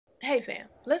Hey fam,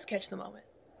 let's catch the moment.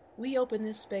 We open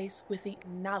this space with the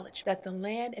knowledge that the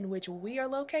land in which we are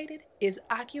located is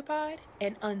occupied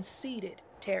and unceded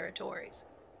territories.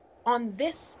 On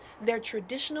this, their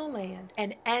traditional land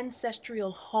and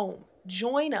ancestral home,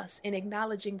 join us in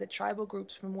acknowledging the tribal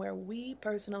groups from where we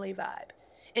personally vibe,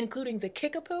 including the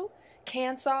Kickapoo,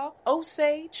 Kansas,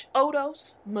 Osage,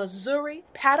 Odos, Missouri,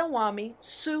 Potawatomi,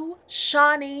 Sioux,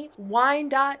 Shawnee,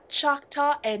 Wyandot,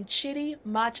 Choctaw, and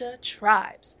Chitimacha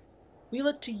tribes. We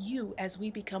look to you as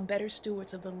we become better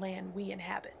stewards of the land we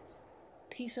inhabit.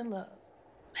 Peace and love.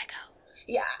 Let go.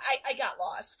 Yeah, I got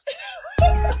lost.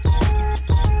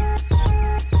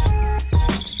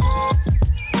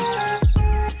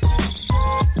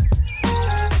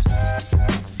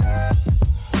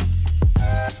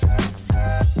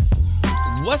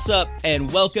 What's up,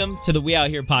 and welcome to the We Out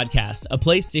Here podcast, a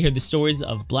place to hear the stories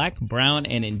of Black, Brown,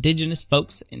 and Indigenous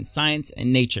folks in science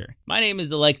and nature. My name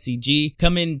is Alexi G,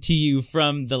 coming to you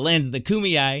from the lands of the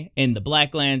Kumeyaay and the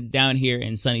Black lands down here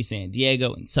in sunny San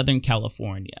Diego in Southern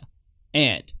California.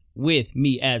 And with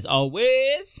me, as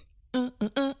always...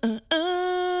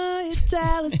 It's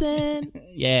Allison.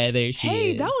 Yeah, there she is.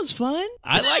 Hey, that was fun.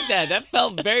 I like that. That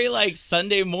felt very like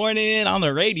Sunday morning on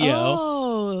the radio.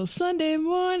 Oh, Sunday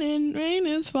morning, rain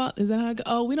is fall. Is that how it go?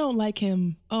 Oh, we don't like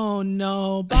him. Oh,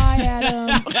 no. Bye,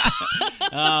 Adam.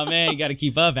 Oh, man, you got to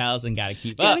keep up, Allison. Got to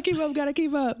keep up. Gotta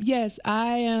keep up. Yes,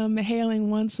 I am hailing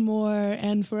once more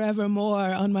and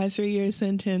forevermore on my 3-year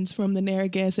sentence from the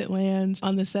Narragansett lands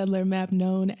on the settler map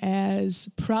known as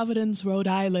Providence, Rhode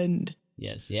Island.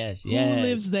 Yes. Who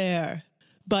lives there?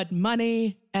 But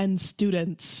money and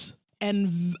students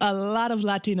and a lot of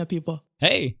Latina people.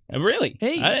 Hey, really?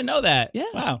 Hey. I didn't know that. Yeah.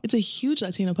 Wow. It's a huge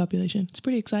Latino population. It's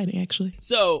pretty exciting, actually.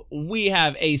 So we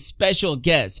have a special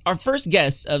guest, our first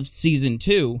guest of season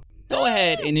 2. Go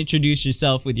ahead and introduce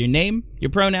yourself with your name,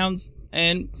 your pronouns,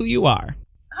 and who you are.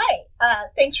 Hi,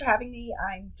 thanks for having me.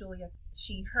 I'm Julia,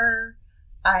 she, her.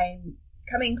 I'm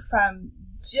coming from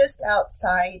just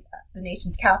outside the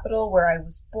nation's capital where I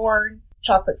was born.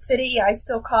 Chocolate City, I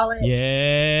still call it.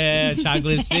 Yeah,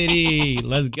 Chocolate City.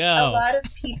 Let's go. A lot of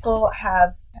people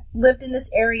have lived in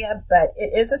this area, but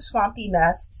it is a swampy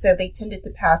mess, so they tended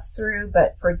to pass through.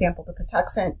 But, for example, the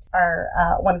Patuxent are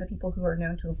one of the people who are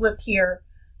known to have lived here.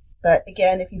 But,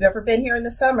 again, if you've ever been here in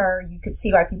the summer, you could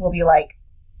see why people will be like,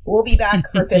 we'll be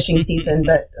back for fishing season,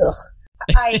 but ugh.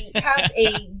 I have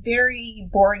a very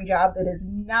boring job that is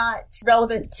not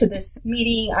relevant to this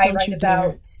meeting. I write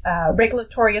about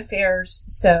regulatory affairs.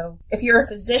 So if you're a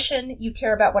physician, you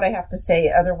care about what I have to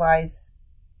say. Otherwise,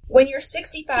 when you're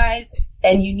 65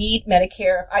 and you need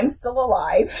Medicare, if I'm still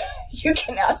alive, you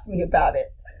can ask me about it.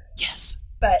 Yes.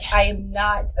 But I am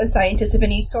not a scientist of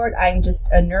any sort. I'm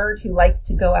just a nerd who likes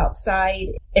to go outside.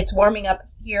 It's warming up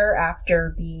here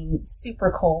after being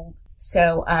super cold.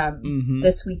 So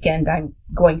this weekend, I'm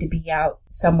going to be out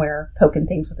somewhere poking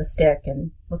things with a stick and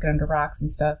looking under rocks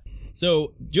and stuff.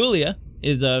 So Julia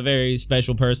is a very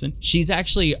special person. She's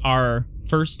actually our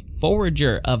first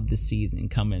forager of the season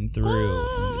coming through.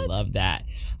 And we love that.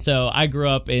 So I grew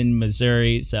up in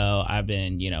Missouri, so I've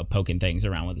been, poking things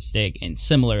around with a stick in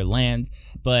similar lands.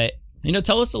 But,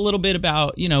 tell us a little bit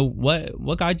about,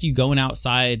 what got you going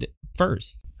outside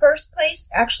first? First place,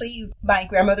 actually, my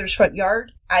grandmother's front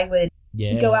yard. I would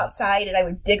go outside and I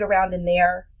would dig around in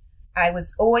there. I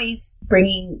was always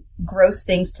bringing gross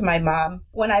things to my mom.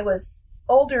 When I was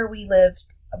older, we lived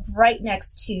right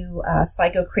next to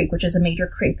Sligo Creek, which is a major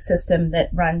creek system that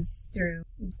runs through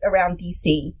around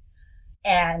D.C.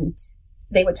 And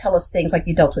they would tell us things like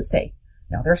the adults would say,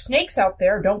 "Now there are snakes out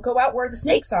there. Don't go out where the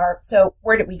snakes are." So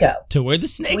where did we go? To where the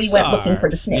snakes are. We went looking for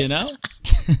the snakes. And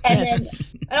Yes. then,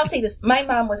 and I'll say this, my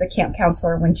mom was a camp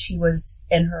counselor when she was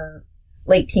in her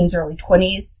late teens, early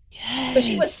 20s. Yes. So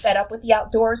she was fed up with the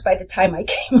outdoors by the time I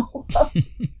came along.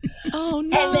 Oh,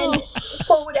 no. And then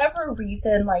for whatever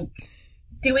reason, like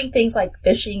doing things like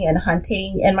fishing and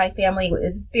hunting, and my family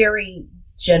is very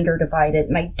gender divided.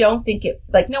 And I don't think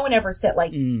no one ever said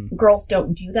girls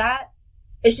don't do that.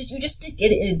 It's just, you just didn't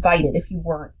get invited if you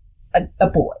weren't a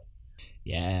boy.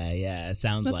 Yeah, it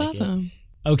sounds That's like awesome. it.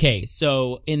 Okay,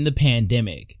 so in the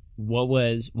pandemic, what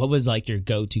was like your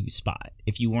go-to spot?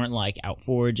 If you weren't like out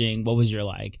foraging, what was your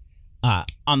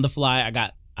on the fly, I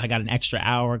got an extra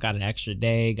hour, got an extra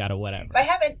day, got a whatever. If I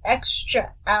have an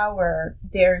extra hour,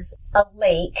 there's a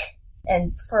lake.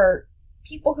 And for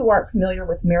people who aren't familiar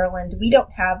with Maryland, we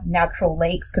don't have natural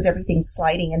lakes because everything's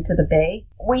sliding into the bay.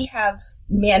 We have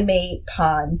man-made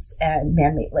ponds and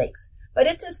man-made lakes. But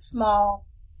it's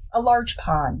a large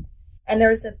pond. And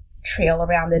there's a trail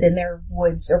around it, and there are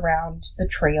woods around the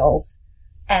trails.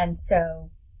 And so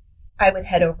I would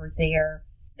head over there.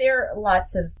 There are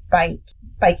lots of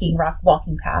biking, rock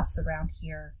walking paths around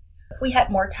here. If we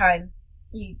had more time,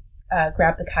 you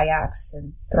grab the kayaks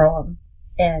and throw them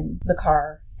in the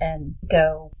car and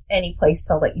go any place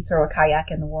they'll let you throw a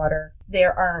kayak in the water.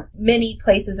 There aren't many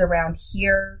places around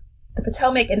here. The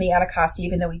Potomac and the Anacostia,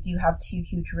 even though we do have two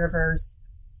huge rivers,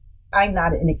 I'm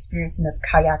not an experienced enough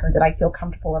kayaker that I feel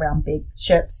comfortable around big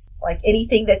ships. Like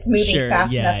anything that's moving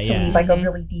fast enough to leave like a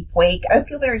really deep wake, I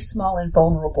feel very small and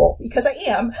vulnerable because I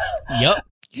am. Yep.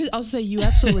 I'll say you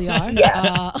absolutely are.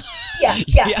 Yeah. Yeah.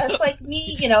 It's like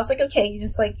me, it's like, okay,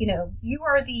 it's like, you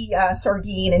are the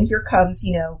sardine and here comes,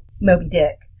 Moby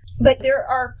Dick. But there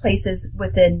are places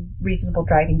within reasonable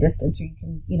driving distance where you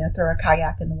can, throw a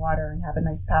kayak in the water and have a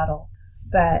nice paddle.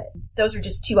 But those are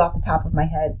just two off the top of my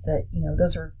head that,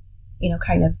 those are,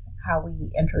 kind of how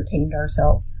we entertained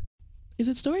ourselves. Is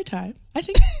it story time? I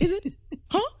think, is it?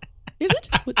 Huh? Is it?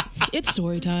 It's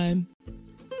story time.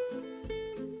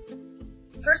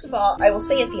 First of all, I will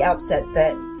say at the outset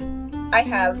that I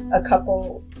have a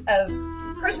couple of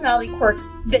personality quirks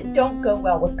that don't go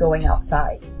well with going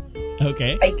outside.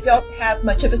 Okay. I don't have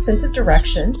much of a sense of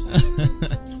direction.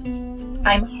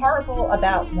 I'm horrible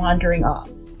about wandering off.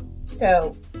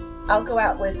 So I'll go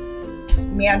out with a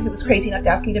man who was crazy enough to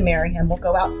ask me to marry him. We'll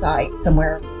go outside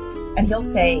somewhere and he'll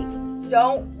say,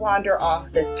 "Don't wander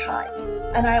off this time."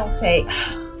 And I will say,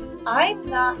 "I'm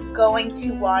not going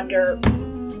to wander."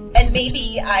 And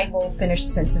maybe I will finish the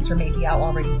sentence, or maybe I'll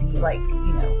already be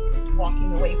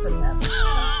walking away from him.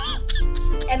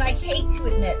 And I hate to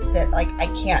admit that, I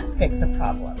can't fix a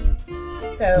problem.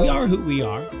 So we are who we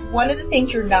are. One of the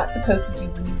things you're not supposed to do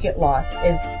when you get lost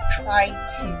is try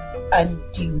to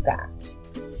undo that.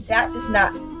 That does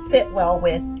not fit well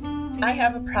with, I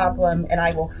have a problem and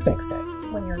I will fix it.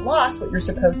 When you're lost, what you're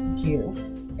supposed to do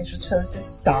is you're supposed to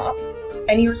stop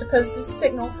and you're supposed to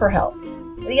signal for help.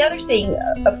 The other thing,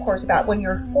 of course, about when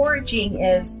you're foraging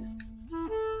is,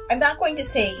 I'm not going to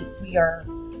say we are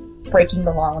breaking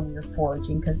the law when you're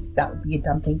foraging, because that would be a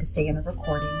dumb thing to say in a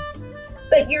recording.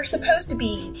 But you're supposed to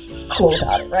be cool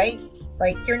about it, right?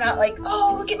 Like, you're not like,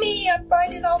 "Oh, look at me, I'm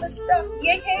finding all this stuff,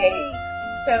 yay!"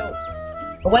 So,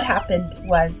 what happened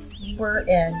was we were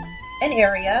in an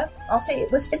area, I'll say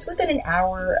it's within an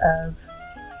hour of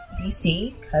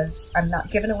DC, because I'm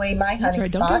not giving away my hunting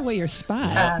spot. Don't give away your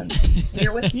spot.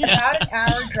 You're within about an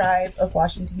hour drive of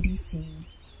Washington, DC.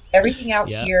 Everything out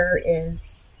here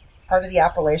is part of the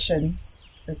Appalachians.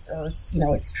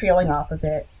 It's trailing off of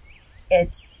it.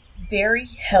 It's very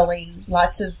hilly,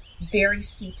 lots of very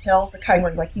steep hills, the kind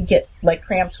where you get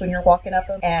cramps when you're walking up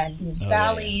them, and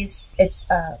valleys. Yeah. It's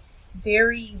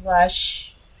very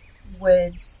lush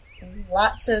woods,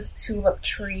 lots of tulip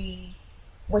tree,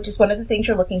 which is one of the things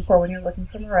you're looking for when you're looking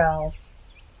for morels.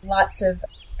 Lots of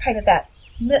kind of that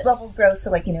mid-level growth,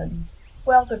 so these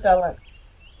well-developed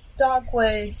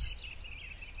dogwoods,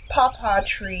 pawpaw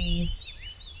trees.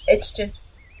 It's just,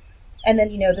 and then,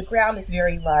 the ground is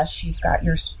very lush. You've got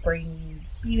your spring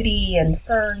beauty and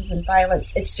ferns and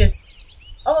violets. It's just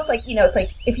almost it's like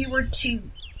if you were to,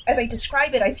 as I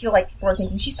describe it, I feel like people are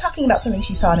thinking she's talking about something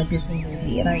she saw in a Disney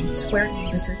movie, and I swear to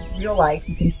you, this is real life.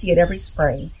 You can see it every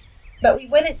spring. But we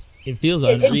went. It feels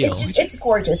unreal. It's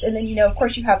gorgeous. And then, of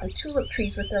course, you have the tulip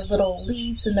trees with their little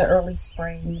leaves in the early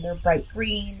spring. They're bright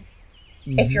green.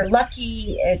 Mm-hmm. If you're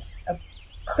lucky, it's a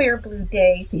clear blue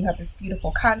day, so you have this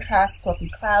beautiful contrast,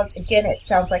 fluffy clouds. Again, it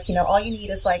sounds like, all you need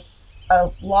is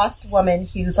a lost woman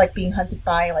who's being hunted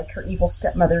by her evil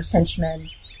stepmother's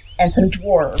henchmen and some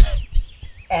dwarves.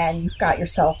 And you've got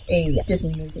yourself a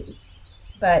Disney movie.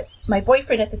 But my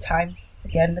boyfriend at the time,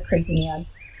 again, the crazy man,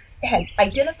 had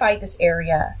identified this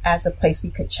area as a place we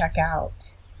could check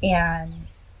out. And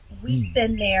we'd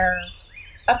been there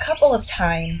a couple of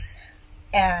times,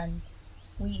 and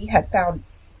we had found,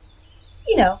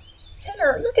 10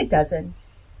 or a dozen,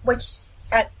 which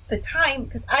at the time,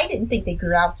 because I didn't think they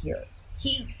grew out here,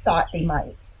 he thought they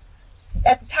might.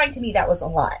 At the time, to me, that was a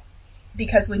lot.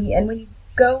 Because when you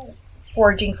go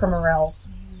foraging for morels,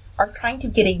 you are trying to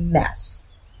get a mess.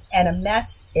 And a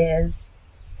mess is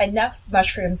enough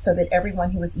mushrooms so that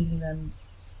everyone who is eating them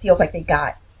feels like they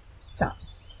got some.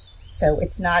 So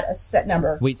it's not a set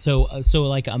number. Wait, so a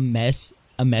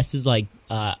mess is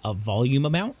a volume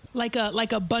amount? Like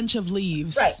a bunch of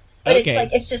leaves. Right. But okay.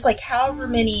 It's just however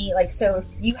many, so if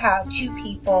you have 2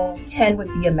 people, 10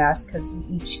 would be a mess because you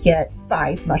each get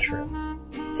 5 mushrooms.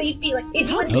 So you'd be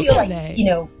it wouldn't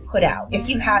feel put out. If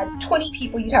you had 20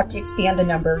 people, you'd have to expand the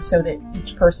number so that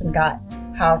each person got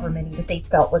however many that they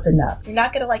felt was enough. You're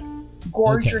not going to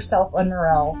gorge yourself on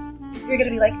morels. You're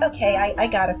going to be okay, I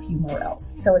got a few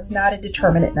morels. So it's not a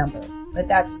determinate number, but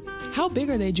that's... How big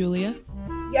are they, Julia?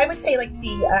 Yeah, I would say like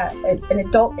an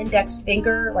adult index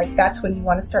finger, like that's when you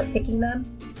want to start picking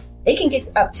them. They can get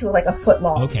up to like a foot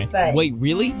long. Okay. But wait,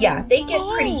 really? yeah, they get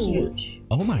pretty huge.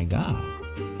 Oh my God.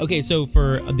 Okay, so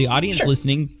for the audience Sure.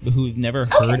 listening who've never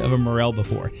heard of a morel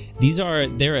before,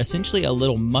 they're essentially a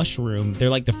little mushroom.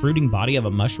 They're like the fruiting body of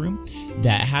a mushroom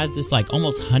that has this like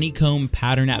almost honeycomb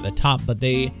pattern at the top, but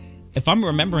they, if I'm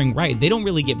remembering right, they don't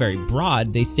really get very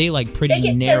broad. They stay like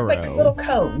pretty narrow. They're like little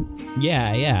cones.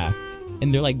 Yeah.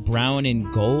 And they're like brown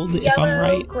and gold, Yellow, if I'm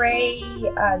right. gray,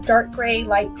 dark gray,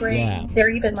 light gray. Yeah. They're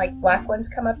even like black ones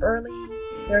come up early.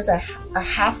 There's a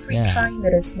half-free kind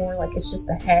that is more like it's just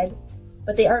the head.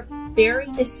 But they are very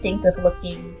distinctive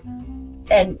looking.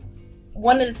 And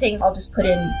one of the things I'll just put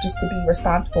in just to be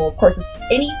responsible, of course, is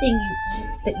anything you eat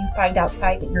that you find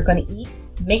outside that you're going to eat,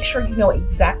 make sure you know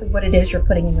exactly what it is you're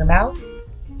putting in your mouth.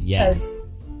 Yes.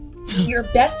 Because your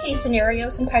best case scenario,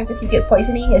 sometimes if you get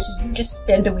poisoning, is you just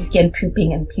spend a weekend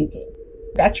pooping and puking.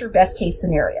 That's your best case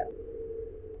scenario.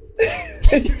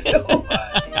 So,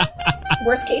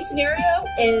 worst case scenario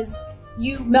is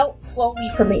you melt slowly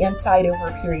from the inside over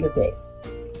a period of days.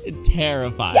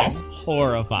 Terrifying. Yes.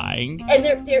 Horrifying. And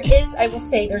there is, I will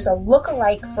say, there's a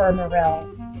look-alike for a morel,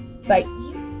 but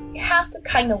you have to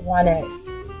kind of want to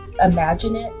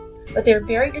imagine it. But they're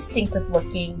very distinctive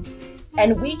looking,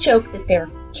 and we joke that they're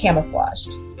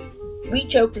camouflaged. We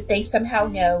joke that they somehow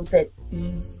know that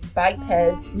these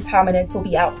bipeds, these hominids, will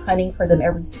be out hunting for them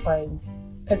every spring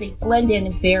because they blend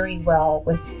in very well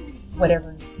with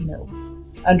whatever,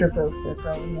 undergrowth they're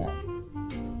growing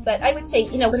in. But I would say,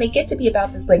 when they get to be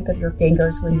about the length of your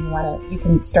fingers, when you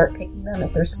can start picking them.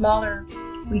 If they're smaller,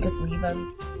 we just leave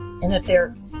them. And if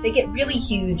they get really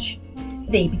huge,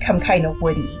 they become kind of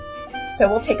woody. So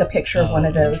we'll take a picture of one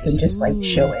of those and just like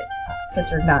show it because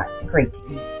they're not great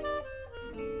to eat.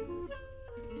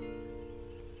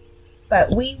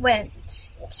 But we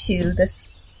went to this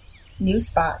new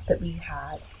spot that we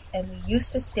had, and we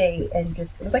used to stay in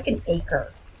it was like an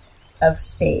acre of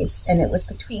space, and it was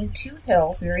between two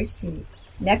hills, very steep,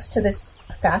 next to this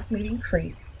fast-moving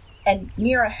creek and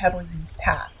near a heavily used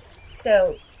path.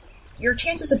 So your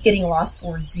chances of getting lost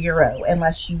were zero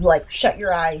unless you like shut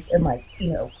your eyes and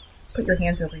put your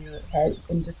hands over your head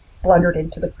and just blundered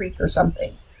into the creek or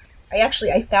something.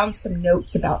 I found some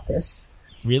notes about this.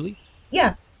 Really?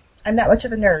 Yeah, I'm that much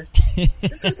of a nerd.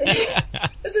 This was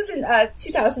in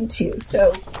 2002,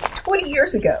 so 20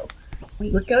 years ago. We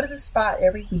would go to the spot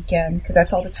every weekend because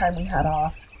that's all the time we had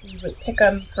off. We would pick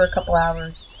them for a couple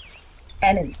hours.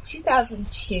 And in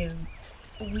 2002,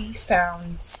 we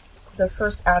found the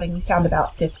first outing, we found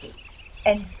about 50.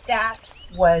 And that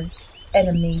was an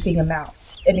amazing amount.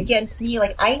 And again, to me,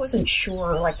 I wasn't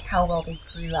sure, how well they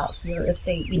grew out here. If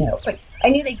they, it's I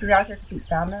knew they grew out here because we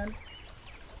found them.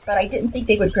 But I didn't think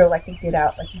they would grow like they did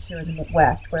out, here in the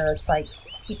Midwest, where it's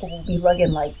people will be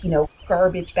lugging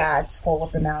garbage bags full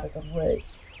of them out of the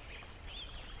woods.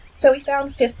 So we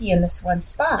found 50 in this one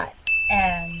spot,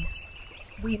 and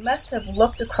we must have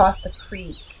looked across the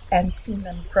creek and seen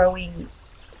them growing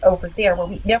over there where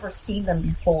we'd never seen them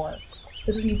before.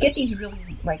 Because when you get these really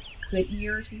good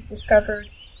years, we've discovered,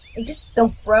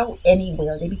 they'll grow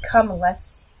anywhere. They become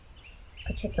less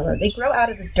particular. They grow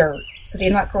out of the dirt, so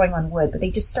they're not growing on wood, but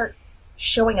they just start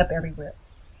showing up everywhere.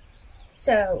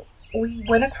 So we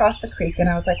went across the creek, and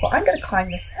I was like, well, I'm going to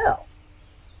climb this hill.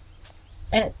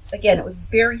 And it was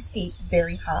very steep,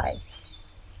 very high.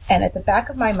 And at the back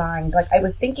of my mind, I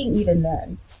was thinking even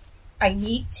then, I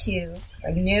need to,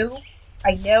 because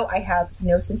I know I have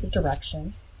no sense of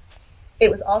direction.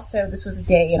 It was also, this was a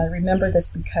day, and I remember this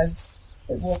because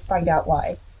we'll find out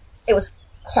why. It was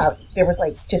cloudy. There was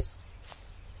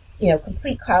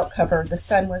complete cloud cover. The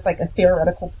sun was a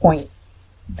theoretical point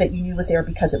that you knew was there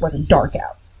because it wasn't dark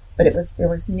out. But there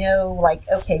was no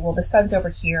okay, well, the sun's over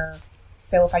here.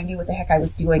 So if I knew what the heck I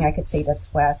was doing, I could say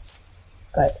that's west.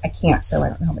 But I can't, so I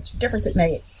don't know how much difference it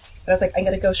made. But I was I'm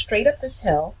going to go straight up this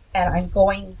hill, and I'm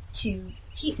going to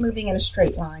keep moving in a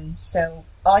straight line. So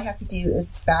all I have to do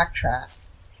is backtrack,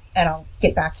 and I'll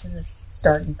get back to this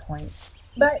starting point.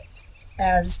 But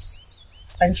as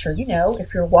I'm sure you know,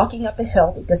 if you're walking up a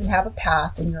hill that doesn't have a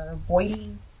path, and you're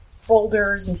avoiding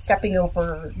boulders and stepping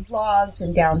over logs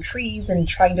and down trees and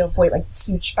trying to avoid this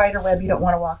huge spider web you don't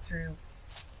want to walk through.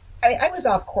 I was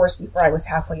off course before I was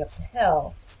halfway up the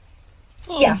hill.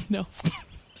 Oh, yeah. No.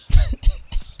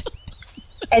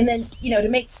 And then, to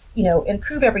make,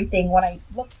 improve everything, when I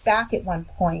looked back at one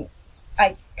point,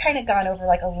 I kind of gone over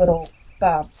a little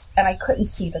bump, and I couldn't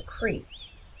see the creek.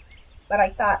 But I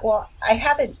thought, well, I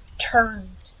haven't turned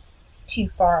too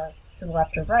far to the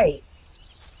left or right.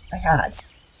 I had.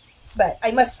 But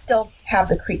I must still have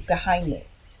the creek behind me.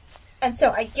 And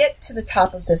so I get to the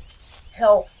top of this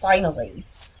hill finally,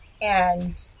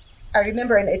 and I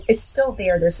remember, and it's still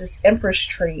there, there's this empress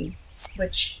tree,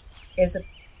 which is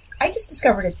I just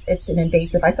discovered it's an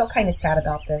invasive. I felt kind of sad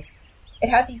about this. It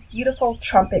has these beautiful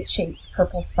trumpet-shaped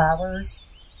purple flowers,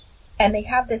 and they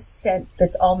have this scent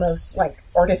that's almost like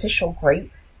artificial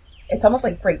grape. It's almost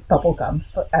like grape bubblegum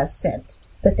scent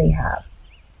that they have.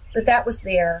 But that was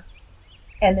there,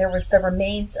 and there was the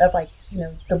remains of, like, you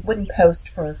know, the wooden post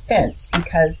for a fence,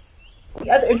 because the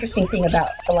other interesting thing about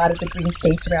a lot of the green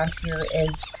space around here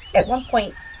is at one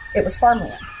point it was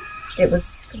farmland. It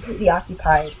was completely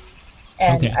occupied,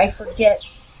 and okay. I forget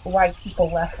why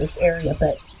people left this area,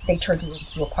 but they turned it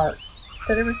into a park.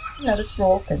 So there was, you know, this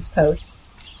row of fence posts.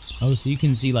 Oh, so you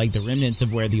can see like the remnants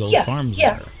of where the old farms were.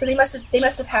 Yeah. So they must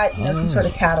have had, you know, some sort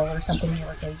of cattle or something they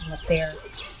were grazing up there.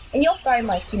 And you'll find,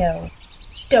 like, you know,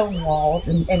 stone walls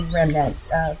and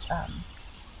remnants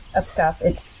of stuff.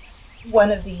 It's one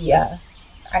of the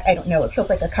I don't know, it feels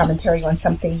like a commentary on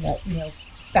something that, you know,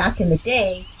 back in the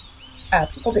day,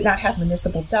 people did not have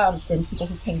municipal dumps, and people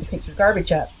who came to pick your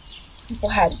garbage up, people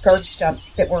had garbage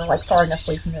dumps that were, like, far enough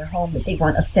away from their home that they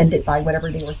weren't offended by whatever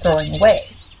they were throwing away.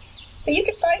 So you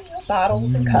can find, you know,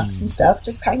 bottles and cups and stuff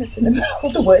just kind of in the middle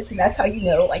of the woods, and that's how you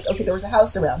know, like, okay, there was a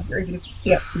house around here, even if you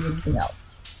can't see anything else.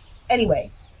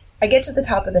 Anyway, I get to the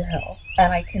top of the hill,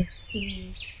 and I can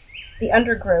see the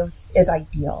undergrowth is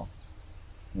ideal.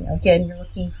 You know, again, you're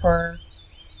looking for,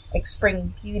 like,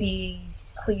 spring beauty,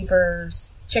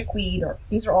 cleavers, chickweed, or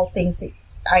these are all things that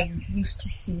I used to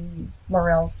see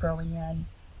morels growing in.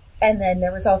 And then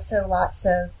there was also lots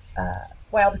of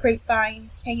wild grapevine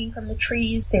hanging from the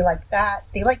trees. They like that.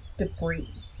 They like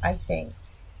debris, I think.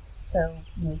 So,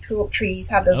 you know, tulip trees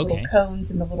have those little cones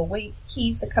and the little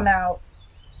keys that come out.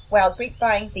 Wild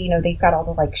grapevines, you know, they've got all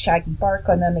the, like, shaggy bark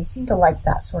on them. They seem to like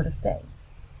that sort of thing.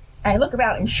 And I look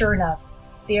around, and sure enough,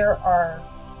 there are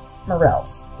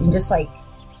morels. And just, like,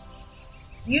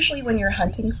 usually when you're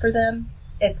hunting for them,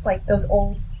 it's like those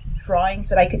old drawings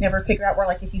that I could never figure out where,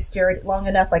 like, if you stare at it long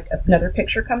enough, like, another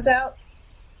picture comes out.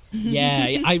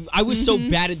 Yeah, I was so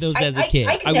bad at those as a kid.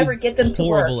 I could never get them to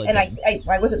work, and I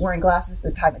I wasn't wearing glasses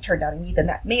at the time it turned out I need them.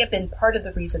 That may have been part of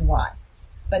the reason why.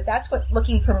 But that's what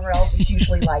looking for morels is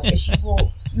usually like, is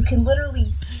you can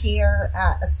literally stare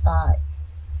at a spot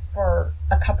for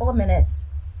a couple of minutes,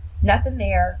 nothing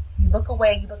there, you look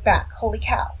away, you look back, holy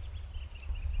cow.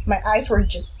 My eyes were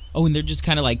just... Oh, and they're just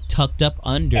kind of like tucked up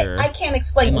under. I can't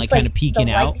explain. And, like, kind of peeking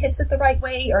the out. light hits it the right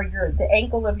way, or the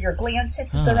angle of your glance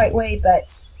hits it the right way. But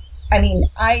I mean,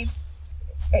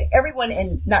 everyone,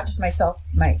 and not just myself,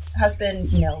 my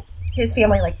husband, you know, his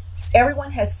family, like,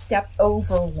 everyone has stepped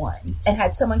over one and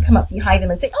had someone come up behind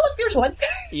them and say, "Oh, look, there's one."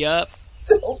 Yep.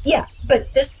 So yeah, but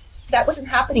that wasn't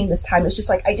happening this time. It's just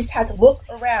like I just had to look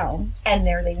around, and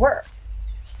there they were.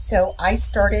 So I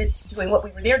started doing what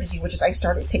we were there to do, which is I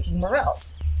started picking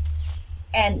morels.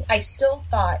 And I still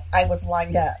thought I was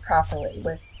lined up properly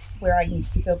with where I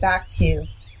needed to go back to.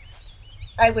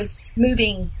 I was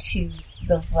moving to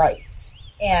the right.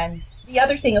 And the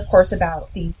other thing, of course,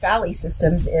 about these valley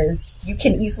systems is you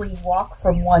can easily walk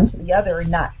from one to the other and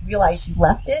not realize you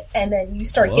left it. And then you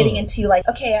start getting into, like,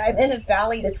 okay, I'm in a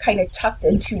valley that's kind of tucked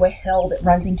into a hill that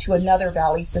runs into another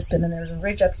valley system. And there's a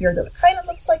ridge up here that kind of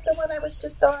looks like the one I was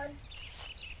just on.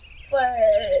 But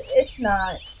it's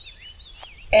not.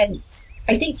 And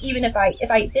I think even if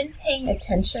I'd been paying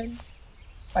attention,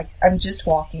 like, I'm just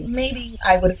walking, maybe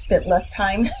I would have spent less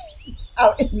time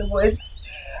out in the woods.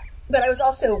 But I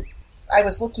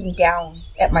was looking down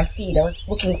at my feet. I was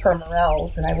looking for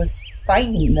morels, and I was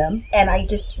finding them. And I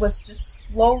was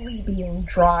slowly being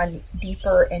drawn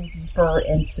deeper and deeper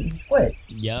into these woods.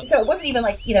 Yep. So it wasn't even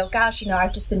like, you know, gosh, you know,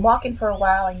 I've just been walking for a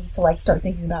while. I need to, like, start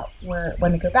thinking about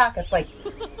when to go back. It's like,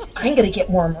 I'm going to get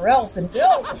more morels than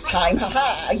Bill this time.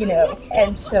 Haha, you know.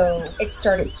 And so it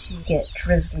started to get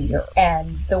drizzlier,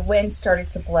 and the wind started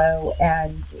to blow,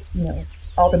 and, you know,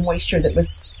 all the moisture that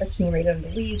was accumulated on the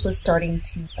leaves was starting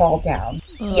to fall down.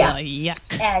 Yeah. Yuck.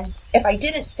 And if I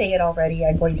didn't say it already,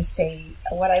 I'm going to say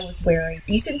what I was wearing.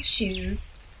 Decent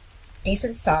shoes,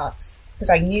 decent socks, because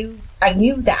I knew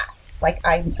that. Like,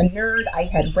 I'm a nerd. I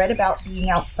had read about being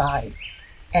outside.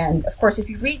 And, of course, if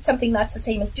you read something, that's the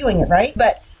same as doing it, right?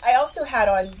 But I also had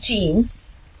on jeans,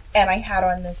 and I had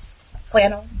on this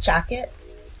flannel jacket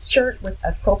shirt with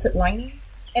a quilted lining.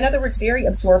 In other words, very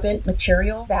absorbent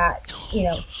material that, you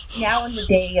know, now in the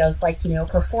day of, like, you know,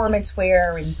 performance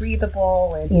wear and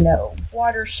breathable and, you know,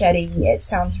 water shedding, it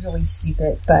sounds really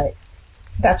stupid, but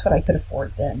that's what I could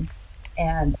afford then.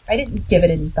 And I didn't give it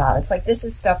any thought. It's like, this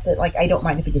is stuff that, like, I don't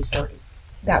mind if it gets dirty.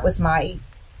 That was my,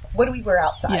 what do we wear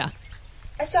outside? Yeah.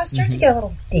 So I was starting to get a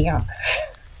little damp.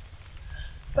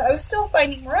 But I was still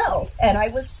finding morels, and I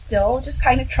was still just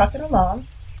kind of trucking along.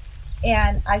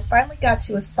 And I finally got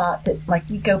to a spot that, like,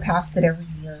 we go past it every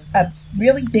year. A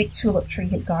really big tulip tree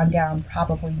had gone down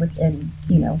probably within,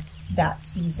 that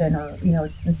season or,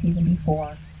 the season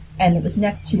before. And it was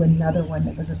next to another one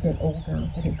that was a bit older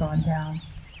that had gone down.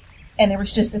 And there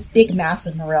was just this big mass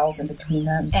of morels in between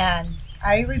them. And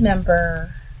I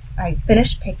remember I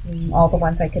finished picking all the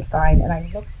ones I could find, and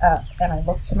I looked up and I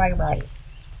looked to my right.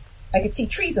 I could see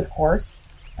trees, of course,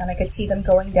 and I could see them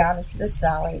going down into this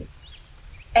valley.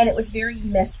 And it was very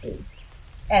misty.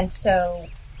 And so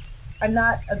I'm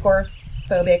not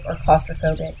agoraphobic or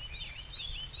claustrophobic,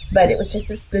 but it was just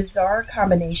this bizarre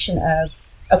combination of,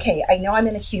 okay, I know I'm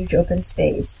in a huge open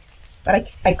space,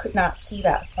 but I could not see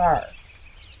that far.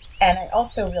 And I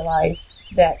also realized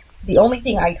that the only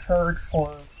thing I'd heard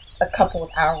for a couple of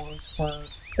hours were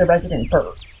the resident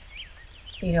birds.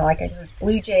 So, like I heard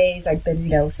blue jays, I'd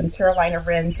been, some Carolina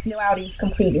wrens. No outings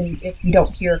complete if you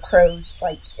don't hear crows,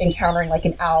 like, encountering, like,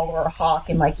 an owl or a hawk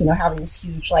and, like, having this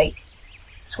huge, like,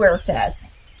 swear fest.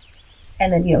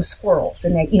 And then, squirrels.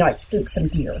 And then, I'd spook some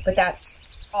deer. But that's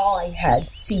all I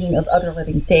had seen of other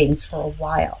living things for a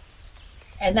while.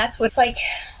 And that's what's like,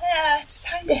 it's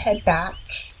time to head back.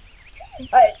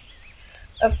 But,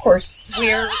 of course,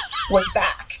 where was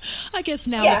back? I guess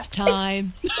now it's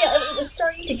time. It was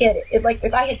starting to get it. Like,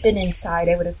 if I had been inside,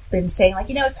 I would have been saying, like,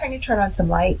 it's time to turn on some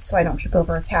lights so I don't trip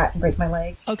over a cat and break my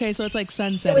leg. Okay, so it's like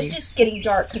sunset. It was just getting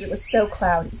dark because it was so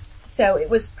cloudy. So it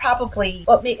was probably,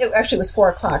 it was 4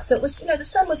 o'clock. So it was, the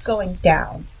sun was going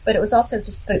down, but it was also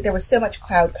just, there was so much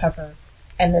cloud cover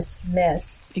and this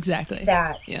mist. Exactly.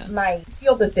 That my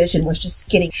field of vision was just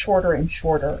getting shorter and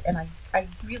shorter. And I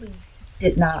really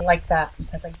did not like that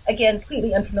because again,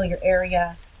 completely unfamiliar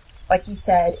area. Like you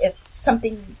said, if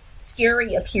something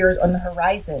scary appears on the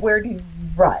horizon, where do you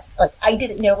run? Like, I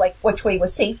didn't know, like, which way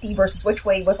was safety versus which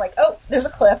way was like, oh, there's a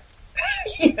cliff,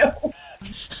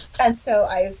 And so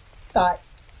I thought,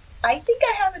 I think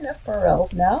I have enough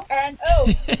morels now. And,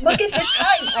 look at the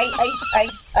time.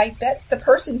 I bet the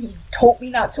person who told me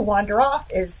not to wander off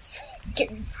is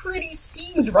getting pretty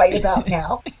steamed right about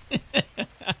now.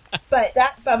 But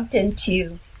that bumped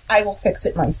into, I will fix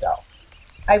it myself.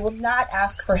 I will not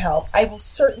ask for help. I will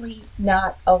certainly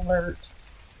not alert,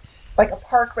 like, a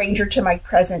park ranger to my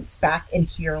presence back in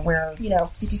here where,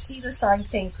 did you see the sign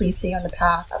saying, please stay on the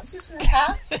path? Oh, is this in the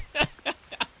path?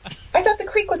 I thought the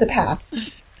creek was a path.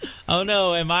 Oh,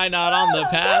 no, am I not on the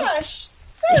path? Gosh.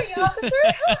 Sorry, officer.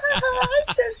 I'm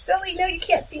so silly. No, you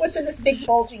can't see what's in this big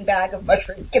bulging bag of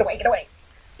mushrooms. Get away, get away.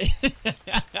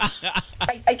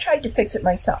 I tried to fix it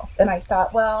myself, and I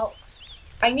thought, well,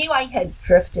 I knew I had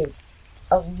drifted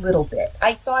a little bit.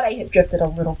 I thought I had drifted a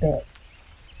little bit.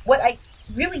 What I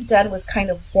really done was kind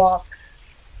of walk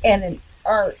in an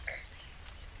arc,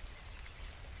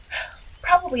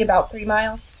 probably about 3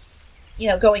 miles,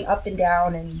 going up and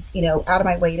down and, out of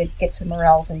my way to get some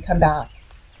morels and come back.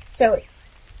 So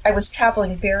I was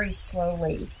traveling very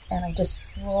slowly, and I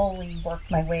just slowly worked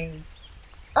my way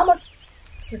almost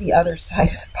to the other side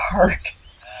of the park.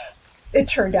 It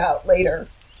turned out later.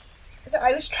 So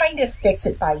I was trying to fix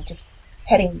it by just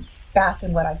heading back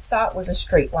in what I thought was a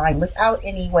straight line without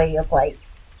any way of, like,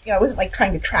 I wasn't, like,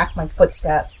 trying to track my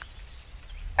footsteps.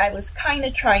 I was kind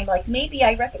of trying, like, maybe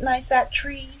I recognize that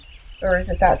tree, or is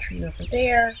it that tree over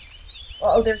there?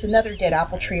 Oh, there's another dead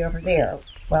apple tree over there.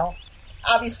 Well,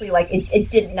 obviously, like,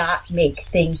 it did not make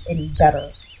things any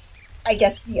better. I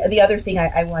guess the other thing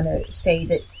I want to say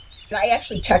that, and I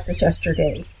actually checked this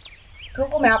yesterday,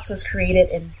 Google Maps was created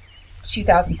in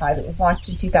 2005. It was launched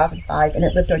in 2005, and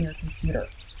it lived on your computer.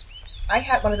 I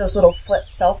had one of those little flip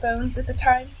cell phones at the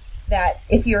time that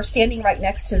if you're standing right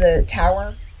next to the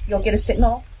tower, you'll get a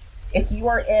signal. If you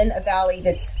are in a valley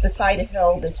that's beside a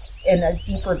hill that's in a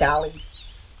deeper valley,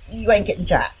 you ain't getting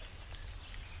jack.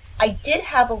 I did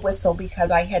have a whistle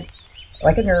because I had,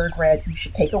 like a nerd, read you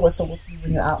should take a whistle with you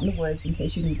when you're out in the woods in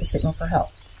case you need the signal for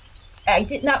help. I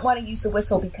did not want to use the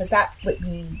whistle because that would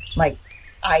mean, like,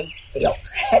 I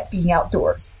failed at being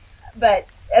outdoors. But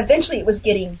eventually it was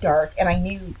getting dark, and I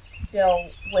knew Bill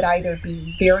would either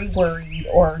be very worried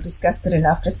or disgusted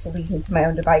enough just to leave me to my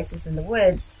own devices in the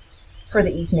woods for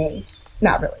the evening.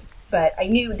 Not really. But I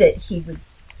knew that he would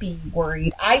be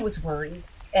worried. I was worried,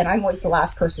 and I'm always the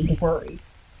last person to worry.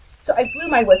 So I blew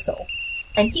my whistle.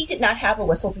 And he did not have a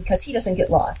whistle because he doesn't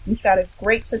get lost. He's got a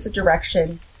great sense of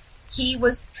direction. He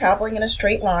was traveling in a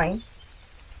straight line,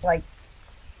 like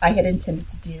I had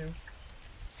intended to do.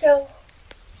 So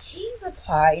he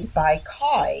replied by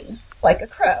cawing like a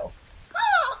crow.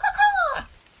 Caw, caw,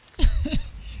 caw.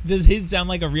 Does his sound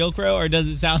like a real crow, or does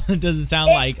it sound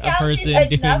like a person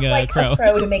doing a like crow? A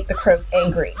crow to make the crows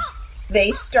angry.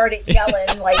 They started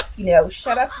yelling like,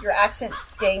 shut up, your accent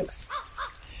stinks.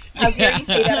 How dare you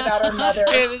say that about our mother?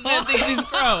 Hey, this man thinks he's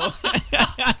crow.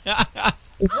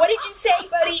 What did you say,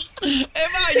 buddy? Hey,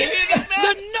 Mom, you hear this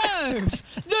man? The nerve!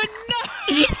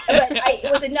 But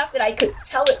it was enough that I could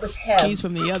tell it was him. He's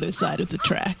from the other side of the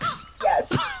tracks.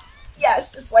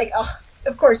 Yes. It's like,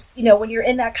 of course, when you're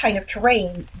in that kind of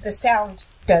terrain, the sound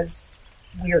does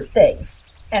weird things.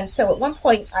 And so at one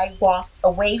point I walked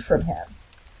away from him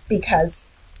because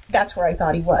that's where I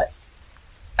thought he was.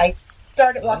 I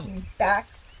started walking back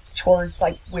towards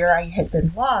like where I had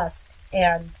been lost,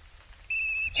 and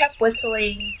kept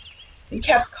whistling, he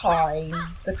kept cawing,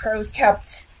 the crows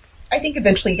kept, I think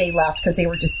eventually they left because they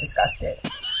were just disgusted.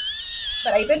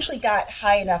 But I eventually got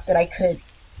high enough that I could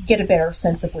get a better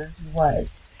sense of where he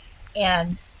was.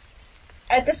 And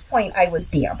at this point I was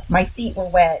damp. My feet were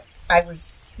wet. I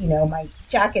was, my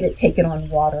jacket had taken on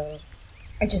water.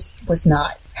 I just was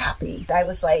not happy. I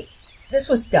was like, this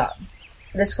was dumb.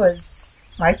 This was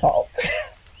my fault.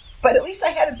 But at least I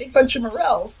had a big bunch of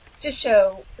morels to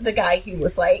show the guy who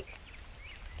was like,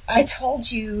 I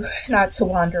told you not to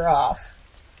wander off.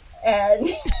 And,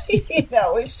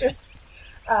 it's just,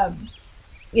 and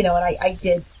I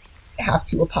did have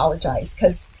to apologize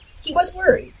because he was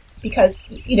worried because,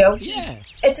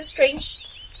 it's a strange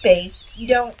space. You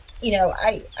don't,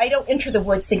 I don't enter the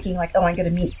woods thinking like, oh, I'm going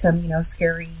to meet some,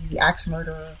 scary axe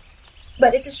murderer.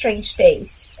 But it's a strange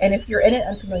space. And if you're in an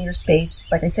unfamiliar space,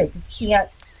 like I said,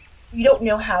 you don't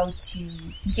know how to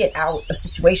get out of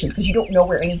situations because you don't know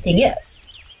where anything is.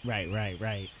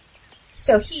 Right.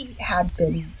 So he had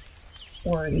been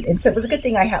worried. And so it was a good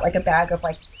thing I had like a bag of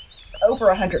like over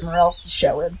 100 morels to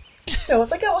show him. So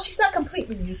it's like, oh, well, she's not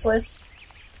completely useless.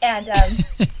 And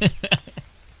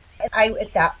I,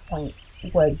 at that point,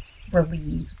 was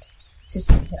relieved to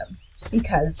see him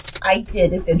because I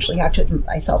did eventually have to admit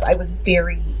myself I was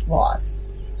very lost.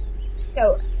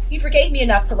 So he forgave me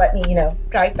enough to let me,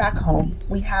 drive back home.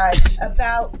 We had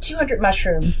about 200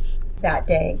 mushrooms that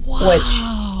day, which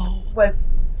was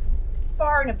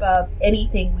far and above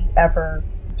anything we ever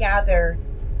gathered.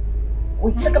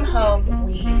 We took them home.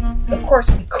 We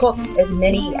cooked as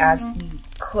many as we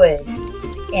could.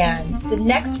 And the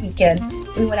next weekend,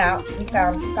 we went out, we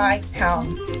found 5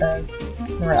 pounds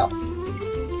of morels,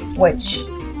 which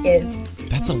is...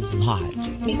 That's a lot.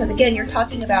 Because again, you're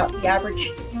talking about the average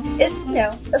is,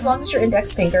 as long as your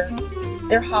index finger,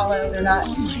 they're hollow, they're not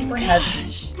super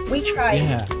heavy. We tried,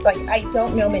 I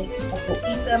don't know many people who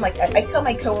eat them. Like, I tell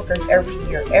my coworkers every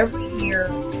year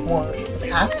for the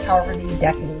past however many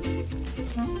decades,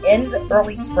 in the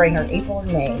early spring or April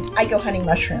and May, I go hunting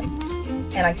mushrooms.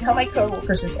 And I tell my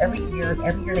coworkers this every year, and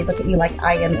every year they look at me like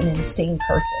I am an insane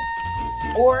person.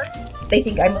 Or they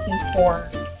think I'm looking for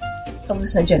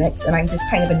hallucinogenics, and I'm just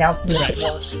kind of announcing this at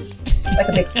work, like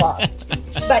a big slob.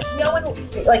 But no one,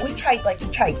 we tried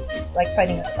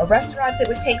finding a restaurant that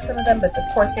would take some of them, but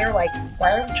of course they're like,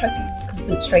 why are we trusting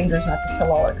complete strangers not to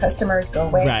kill all our customers? Go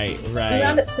away. Right. We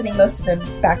wound up sending most of them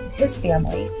back to his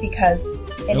family because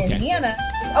in Indiana,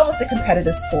 it's almost a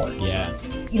competitive sport. Yeah.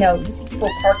 You see people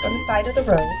parked on the side of the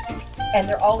road, and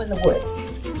they're all in the woods.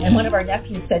 Yeah. And one of our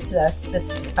nephews said to us this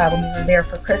when we were there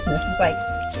for Christmas, he's like,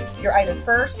 you're either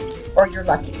first or you're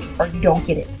lucky, or you don't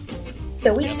get it.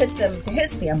 So we sent them to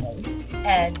his family,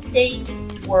 and they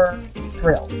were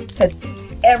thrilled because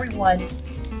everyone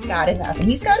got enough.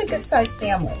 And he's got a good-sized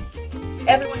family.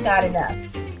 Everyone got enough.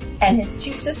 And his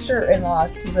 2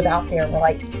 sister-in-laws who live out there were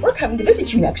like, we're coming to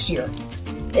visit you next year.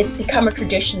 It's become a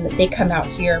tradition that they come out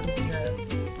here every year.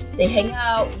 They hang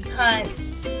out, we hunt.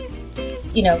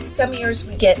 Some years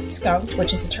we get skunked,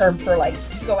 which is a term for like,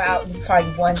 you go out and you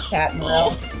find one fat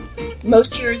morel.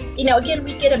 Most years, again,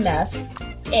 we get a mess.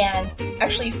 And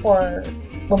actually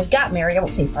when we got married, I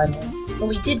won't say finally, when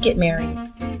we did get married,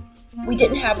 we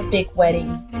didn't have a big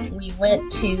wedding. We went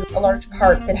to a large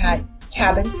park that had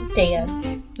cabins to stay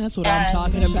in. That's what I'm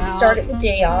talking about. We started the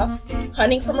day off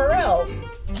hunting for morels.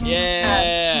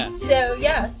 Yeah.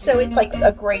 So it's like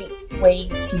a great way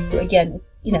to, again,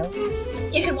 you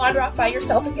can wander off by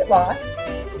yourself and get lost,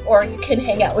 or you can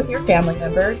hang out with your family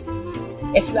members.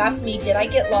 If you ask me, did I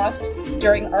get lost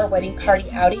during our wedding party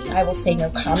outing, I will say no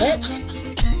comment.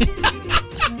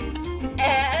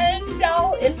 And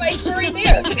I'll end my story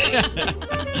there.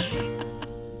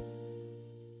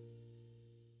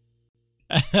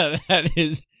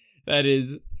 That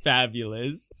is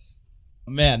fabulous.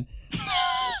 Man.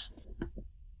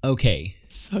 Okay.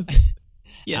 So,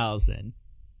 yes. Allison.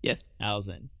 Yes.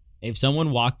 Allison, if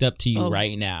someone walked up to you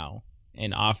right now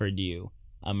and offered you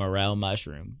a morel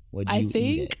mushroom, would you I eat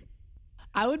think it?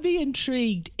 I would be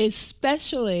intrigued,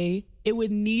 especially it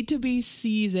would need to be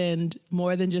seasoned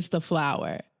more than just the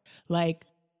flour. Like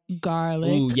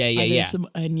garlic. Ooh, yeah, Are there yeah. some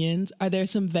onions? Are there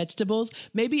some vegetables?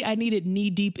 Maybe I need it knee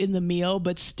deep in the meal,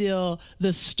 but still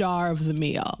the star of the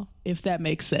meal, if that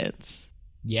makes sense.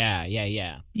 Yeah.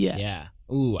 Yeah.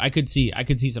 Ooh, I could see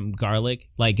some garlic,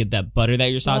 like that butter that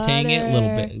you're sauteing it, a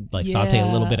little bit, like saute a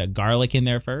little bit of garlic in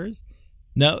there first.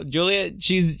 No, Julia,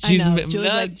 she's Julie's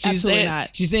like, absolutely saying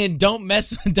not. She's saying don't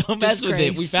mess with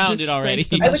it. We found it already.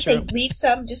 The I would say mushroom. leave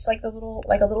some, just like a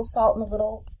little salt and a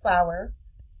little flour.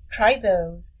 Try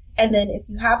those, and then if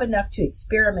you have enough to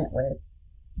experiment with,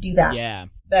 do that. Yeah.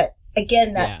 But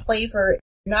again, that flavor,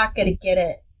 you're not going to get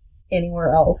it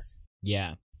anywhere else.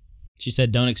 Yeah. She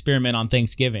said, don't experiment on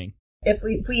Thanksgiving. If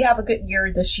we have a good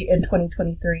year this year in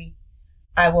 2023,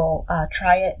 I will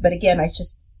try it. But again,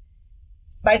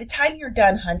 by the time you're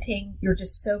done hunting, you're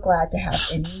just so glad to have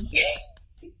any.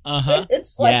 Uh-huh.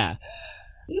 It's like,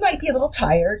 you might be a little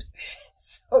tired.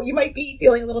 So you might be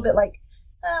feeling a little bit like,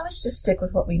 let's just stick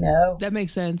with what we know. That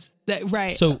makes sense.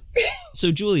 Right. So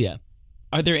Julia,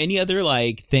 are there any other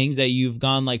like things that you've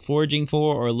gone like foraging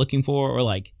for or looking for or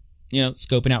like,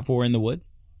 scoping out for in the woods?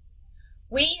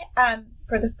 We,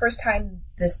 for the first time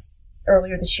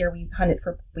earlier this year, we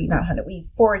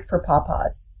foraged for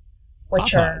pawpaws,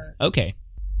 which Pawpaws. Okay.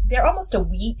 They're almost a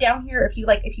weed down here. If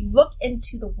you look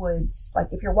into the woods, like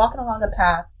if you're walking along a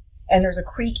path and there's a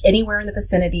creek anywhere in the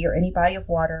vicinity or any body of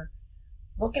water,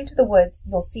 look into the woods,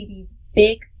 you'll see these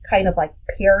big kind of like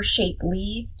pear-shaped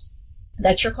leaves.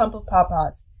 That's your clump of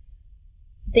pawpaws.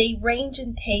 They range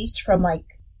in taste from like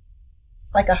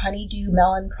a honeydew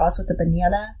melon crossed with a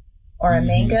banana or a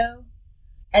mango.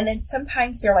 And then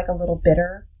sometimes they're like a little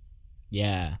bitter.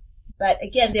 Yeah. But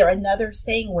again, they're another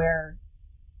thing where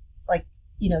like,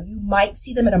 you might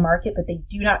see them at a market, but they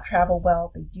do not travel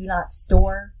well. They do not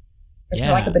store. It's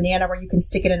not like a banana where you can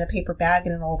stick it in a paper bag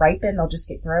and it'll ripen. They'll just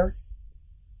get gross.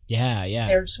 Yeah.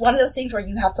 There's one of those things where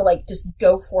you have to like just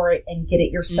go for it and get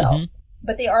it yourself. Mm-hmm.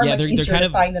 But they are much easier to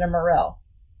find than a morel.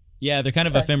 Yeah, they're kind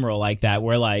of ephemeral like that,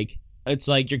 where like it's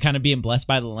like you're kind of being blessed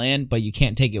by the land, but you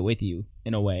can't take it with you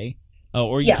in a way. Oh,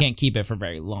 or you can't keep it for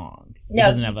very long. No,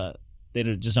 it doesn't they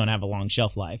just don't have a long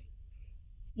shelf life.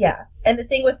 Yeah. And the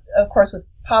thing with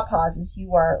pawpaws is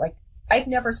you are like, I've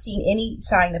never seen any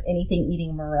sign of anything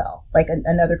eating morel, like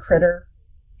another critter.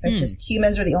 It's just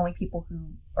humans are the only people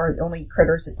who are the only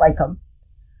critters that like them.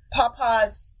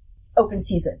 Pawpaws, open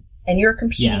season. And you're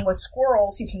competing with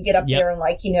squirrels who can get up there and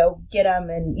get them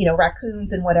and,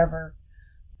 raccoons and whatever.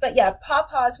 But yeah,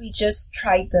 pawpaws, we just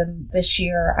tried them this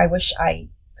year. I wish I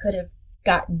could have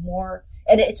gotten more.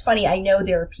 And it's funny, I know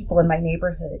there are people in my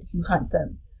neighborhood who hunt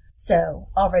them. So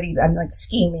already I'm like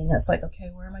scheming. It's like, okay,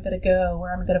 where am I going to go?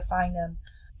 Where am I going to find them?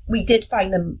 We did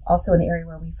find them also in the area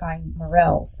where we find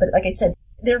morels. But like I said,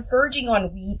 they're verging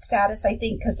on weed status, I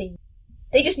think, because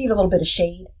they just need a little bit of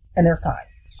shade and they're fine.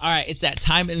 All right, it's that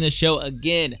time in the show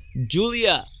again.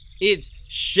 Julia, it's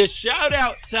shout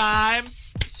out time.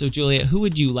 So Julia, who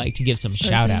would you like to give some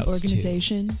shout outs to?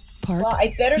 Organization? Park? Well,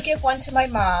 I better give one to my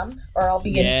mom or I'll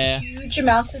be in huge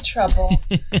amounts of trouble.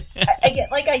 Again,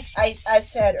 like I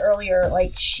said earlier,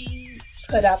 like she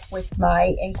put up with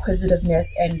my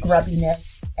inquisitiveness and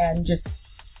grubbiness and just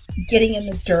getting in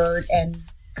the dirt and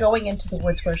going into the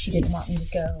woods where she didn't want me to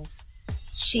go.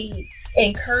 She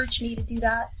encouraged me to do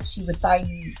that. She would buy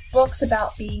me books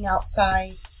about being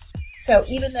outside. So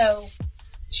even though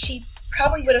she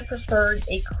probably would have preferred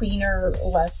a cleaner,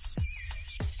 less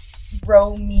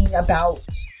roaming about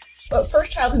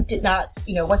first child who did not,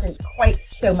 wasn't quite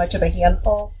so much of a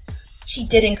handful, she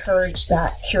did encourage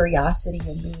that curiosity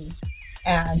in me.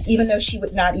 And even though she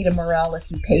would not eat a morel if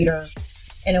you paid her,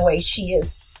 in a way, she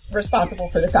is responsible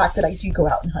for the fact that I do go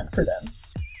out and hunt for them.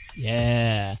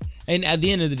 Yeah. And at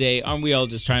the end of the day, aren't we all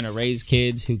just trying to raise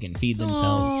kids who can feed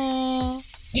themselves? Aww.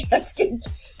 Yes,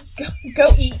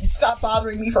 go eat and stop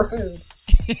bothering me for food.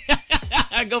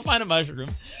 Go find a mushroom.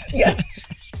 Yes.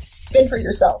 Fend for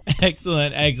yourself.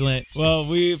 Excellent. Well,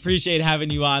 we appreciate having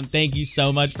you on. Thank you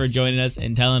so much for joining us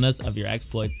and telling us of your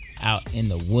exploits out in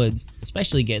the woods,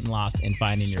 especially getting lost and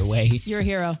finding your way. You're a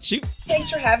hero. Shoot. Thanks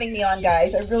for having me on,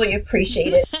 guys. I really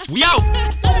appreciate it. We out!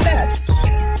 What a mess.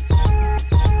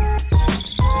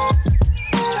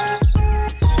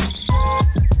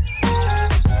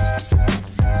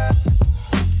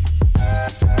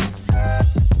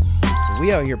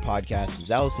 We Out Here podcast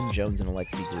is Allison Jones and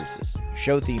Alexi Grusis.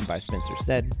 Show theme by Spencer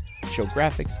Stead, show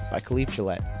graphics by Khalif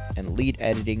Gillette, and lead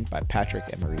editing by Patrick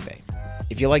Emeribe.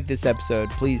 If you like this episode,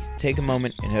 please take a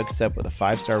moment and hook us up with a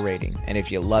 5-star rating. And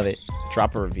if you love it,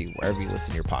 drop a review wherever you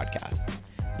listen to your podcast.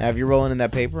 Now, if you're rolling in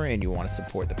that paper and you want to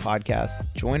support the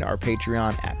podcast, join our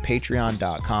Patreon at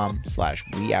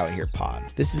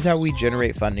patreon.com/weoutherepod. This is how we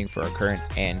generate funding for our current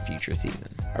and future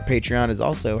seasons. Our Patreon is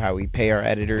also how we pay our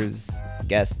editors,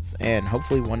 guests, and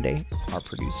hopefully one day our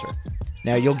producer.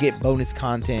 Now, you'll get bonus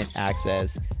content,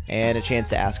 access, and a chance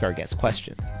to ask our guests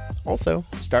questions. Also,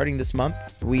 starting this month,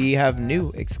 we have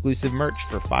new exclusive merch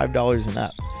for $5 and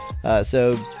up.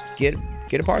 So get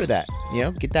a part of that.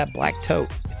 Get that black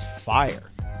tote. It's fire.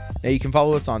 Now, you can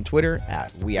follow us on Twitter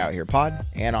at WeOutHerePod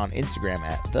and on Instagram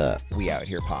at the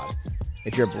WeOutHerePod.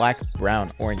 If you're a Black, Brown,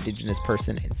 or Indigenous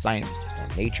person in science or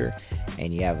nature,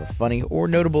 and you have a funny or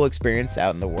notable experience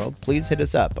out in the world, please hit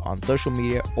us up on social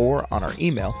media or on our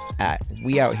email at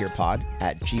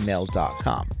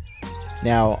weoutherepod@gmail.com.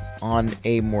 Now, on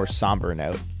a more somber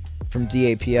note, from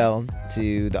DAPL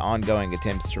to the ongoing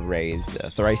attempts to raise a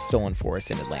thrice stolen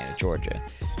forest in Atlanta, Georgia,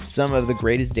 some of the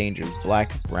greatest dangers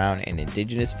Black, Brown, and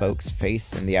Indigenous folks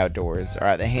face in the outdoors are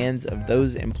at the hands of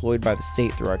those employed by the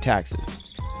state through our taxes.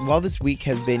 While this week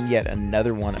has been yet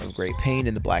another one of great pain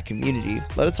in the Black community,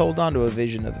 let us hold on to a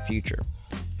vision of the future.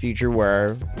 Future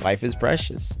where life is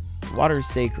precious, water is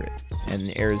sacred, and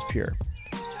the air is pure.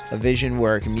 A vision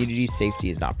where our community's safety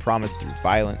is not promised through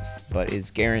violence, but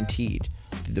is guaranteed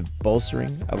through the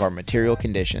bolstering of our material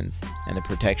conditions and the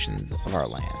protections of our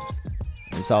lands.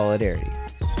 In solidarity,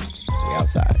 we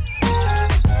outside.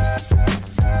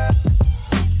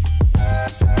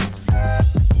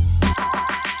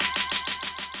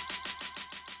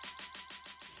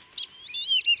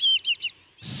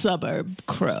 Suburb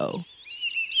Crow.